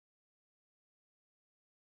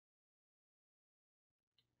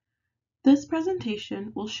This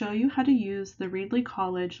presentation will show you how to use the Reedley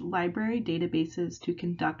College library databases to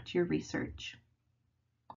conduct your research.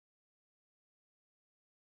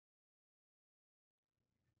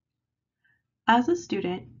 As a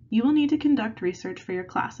student, you will need to conduct research for your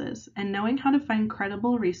classes, and knowing how to find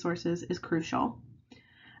credible resources is crucial.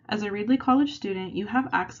 As a Reedley College student, you have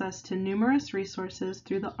access to numerous resources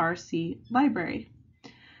through the RC library.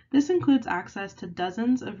 This includes access to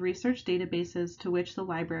dozens of research databases to which the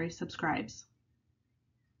library subscribes.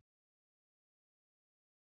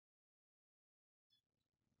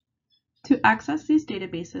 To access these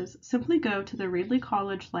databases, simply go to the Reedley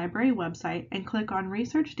College Library website and click on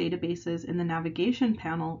Research Databases in the navigation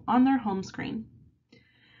panel on their home screen.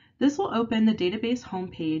 This will open the database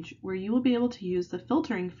homepage where you will be able to use the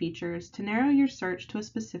filtering features to narrow your search to a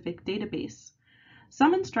specific database.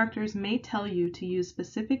 Some instructors may tell you to use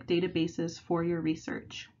specific databases for your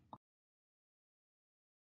research.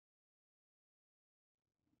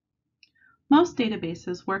 Most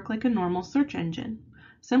databases work like a normal search engine.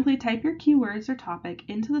 Simply type your keywords or topic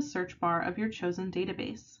into the search bar of your chosen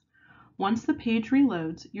database. Once the page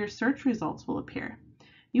reloads, your search results will appear.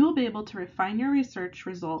 You will be able to refine your research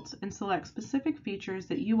results and select specific features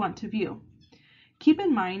that you want to view. Keep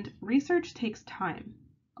in mind, research takes time,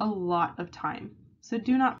 a lot of time, so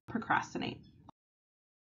do not procrastinate.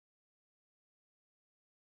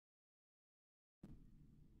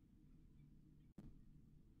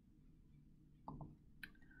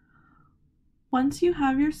 Once you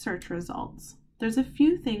have your search results, there's a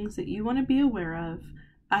few things that you want to be aware of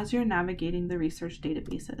as you're navigating the research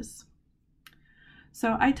databases.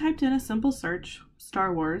 So I typed in a simple search,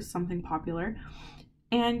 Star Wars, something popular,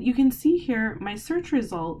 and you can see here my search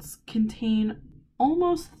results contain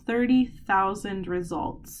almost 30,000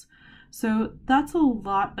 results. So that's a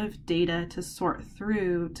lot of data to sort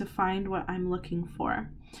through to find what I'm looking for.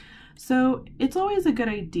 So it's always a good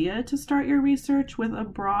idea to start your research with a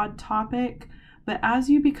broad topic, but as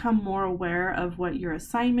you become more aware of what your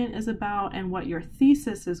assignment is about and what your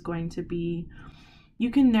thesis is going to be, you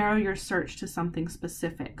can narrow your search to something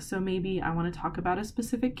specific. So maybe I want to talk about a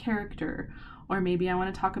specific character, or maybe I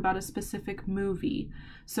want to talk about a specific movie.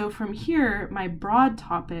 So from here, my broad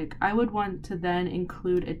topic, I would want to then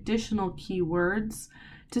include additional keywords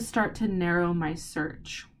to start to narrow my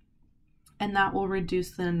search. And that will reduce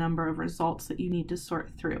the number of results that you need to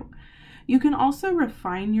sort through. You can also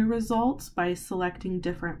refine your results by selecting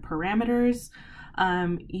different parameters.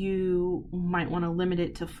 You might want to limit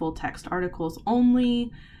it to full text articles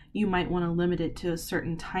only. You might want to limit it to a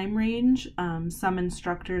certain time range. Some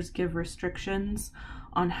instructors give restrictions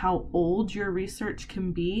on how old your research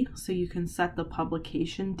can be, so you can set the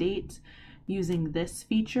publication date using this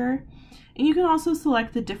feature. And you can also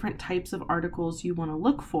select the different types of articles you want to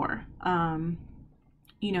look for.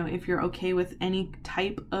 If you're okay with any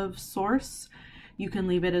type of source, you can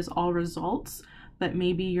leave it as all results, but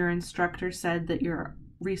maybe your instructor said that your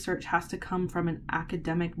research has to come from an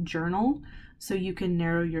academic journal, so you can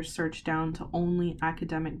narrow your search down to only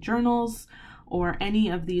academic journals or any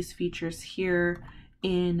of these features here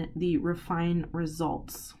in the refine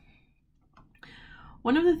results.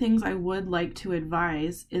 One of the things I would like to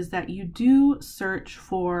advise is that you do search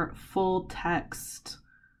for full text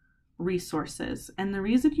resources. And the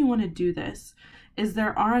reason you want to do this is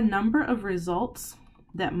there are a number of results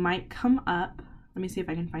that might come up. Let me see if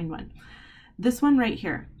I can find one. This one right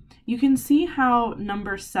here. You can see how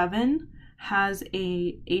number 7 has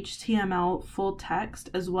a HTML full text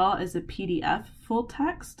as well as a PDF full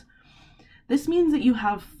text. This means that you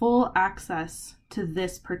have full access to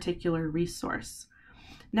this particular resource.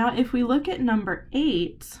 Now, if we look at number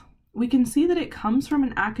 8, we can see that it comes from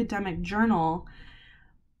an academic journal,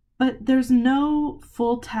 but there's no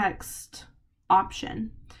full text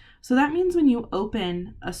option. So that means when you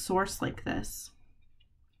open a source like this,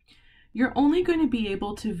 you're only going to be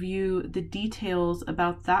able to view the details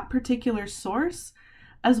about that particular source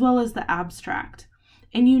as well as the abstract.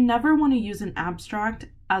 And you never want to use an abstract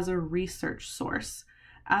as a research source.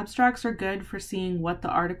 Abstracts are good for seeing what the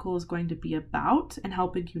article is going to be about and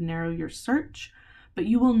helping you narrow your search, but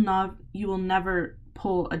you will never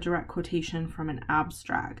pull a direct quotation from an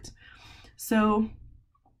abstract. So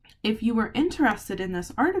if you were interested in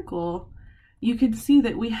this article, you can see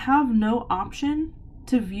that we have no option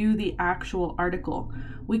to view the actual article.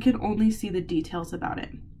 We can only see the details about it.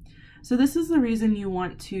 So this is the reason you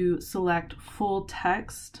want to select full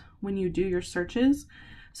text when you do your searches,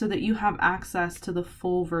 so that you have access to the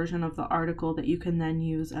full version of the article that you can then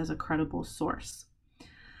use as a credible source.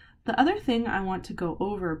 The other thing I want to go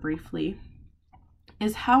over briefly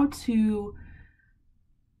is how to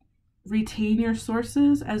retain your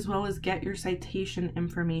sources as well as get your citation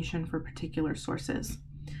information for particular sources.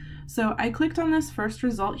 So I clicked on this first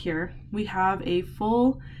result here. We have a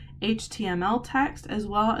full HTML text as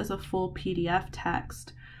well as a full PDF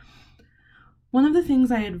text. One of the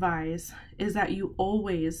things I advise is that you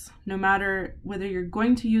always, no matter whether you're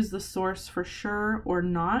going to use the source for sure or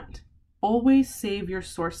not, always save your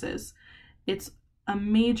sources. It's a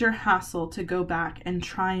major hassle to go back and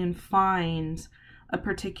try and find a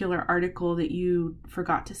particular article that you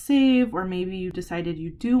forgot to save, or maybe you decided you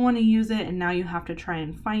do want to use it and now you have to try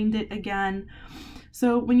and find it again.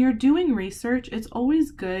 So when you're doing research, it's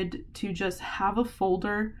always good to just have a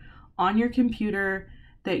folder on your computer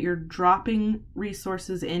that you're dropping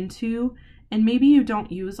resources into, and maybe you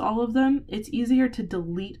don't use all of them. It's easier to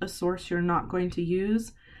delete a source you're not going to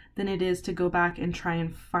use than it is to go back and try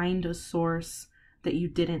and find a source that you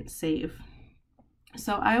didn't save.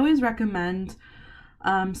 So I always recommend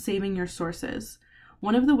saving your sources.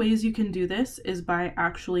 One of the ways you can do this is by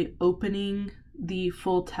actually opening the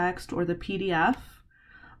full text or the PDF.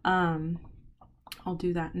 I'll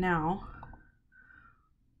do that now.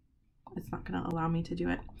 It's not going to allow me to do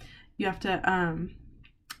it. You have to,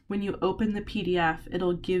 when you open the PDF,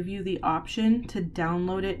 it'll give you the option to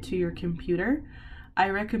download it to your computer. I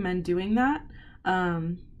recommend doing that.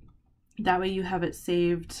 That way you have it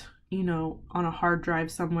saved, you know, on a hard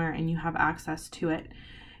drive somewhere and you have access to it.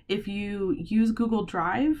 If you use Google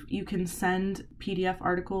Drive, you can send PDF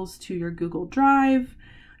articles to your Google Drive.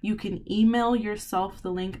 You can email yourself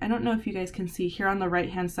the link. I don't know if you guys can see here on the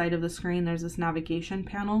right-hand side of the screen, there's this navigation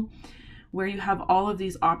panel where you have all of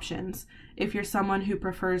these options. If you're someone who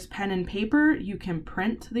prefers pen and paper, you can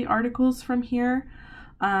print the articles from here.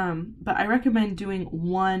 But I recommend doing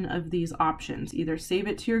one of these options. Either save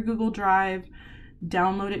it to your Google Drive,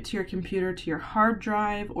 download it to your computer to your hard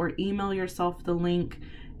drive, or email yourself the link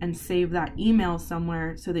and save that email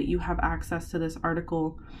somewhere so that you have access to this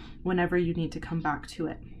article whenever you need to come back to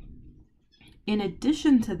it. In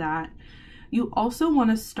addition to that, you also want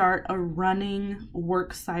to start a running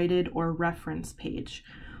works cited or reference page.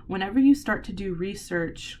 Whenever you start to do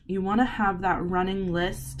research, you want to have that running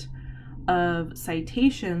list of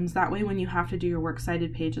citations. That way when you have to do your works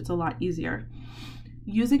cited page, it's a lot easier.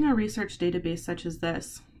 Using a research database such as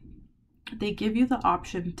this, they give you the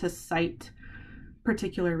option to cite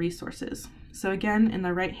particular resources. So again, in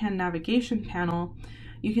the right-hand navigation panel,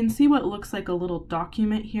 you can see what looks like a little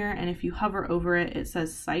document here, and if you hover over it, it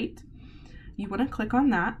says Cite. You want to click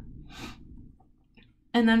on that,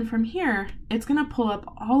 and then from here, it's going to pull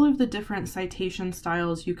up all of the different citation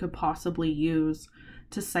styles you could possibly use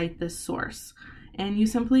to cite this source. And you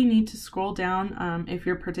simply need to scroll down. If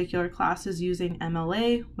your particular class is using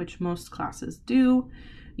MLA, which most classes do,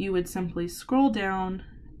 you would simply scroll down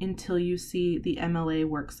until you see the MLA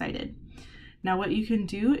works cited. Now what you can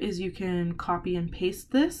do is you can copy and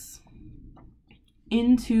paste this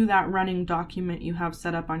into that running document you have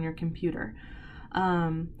set up on your computer.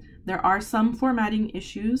 There are some formatting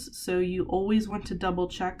issues, so you always want to double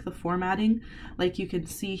check the formatting. Like you can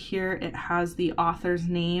see here, it has the author's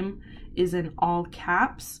name is in all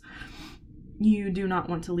caps. You do not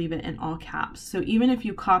want to leave it in all caps. So even if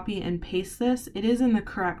you copy and paste this, it is in the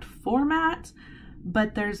correct format,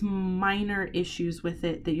 but there's minor issues with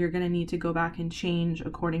it that you're going to need to go back and change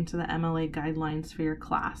according to the MLA guidelines for your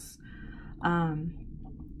class.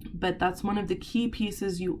 But that's one of the key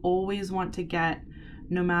pieces you always want to get,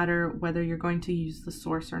 no matter whether you're going to use the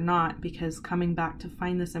source or not, because coming back to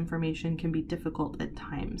find this information can be difficult at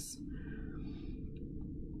times.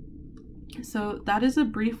 So that is a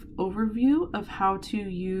brief overview of how to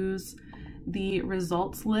use the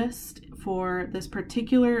results list for this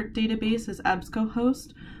particular database as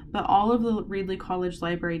EBSCOhost, but all of the Reedley College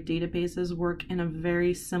Library databases work in a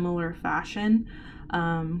very similar fashion.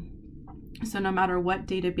 So no matter what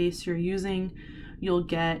database you're using, you'll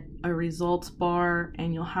get a results bar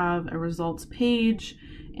and you'll have a results page,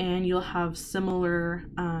 and you'll have similar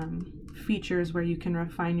features where you can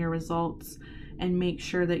refine your results and make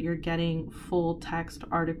sure that you're getting full text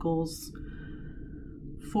articles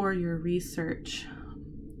for your research.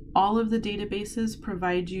 All of the databases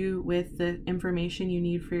provide you with the information you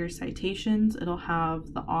need for your citations. It'll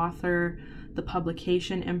have the author, the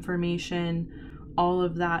publication information, all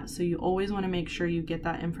of that. So you always want to make sure you get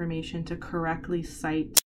that information to correctly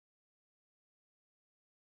cite.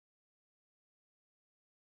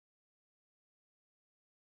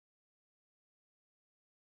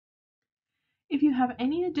 If you have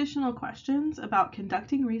any additional questions about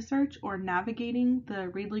conducting research or navigating the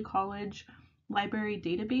Reedley College Library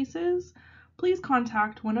databases, please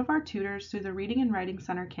contact one of our tutors through the Reading and Writing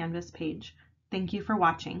Center Canvas page. Thank you for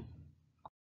watching.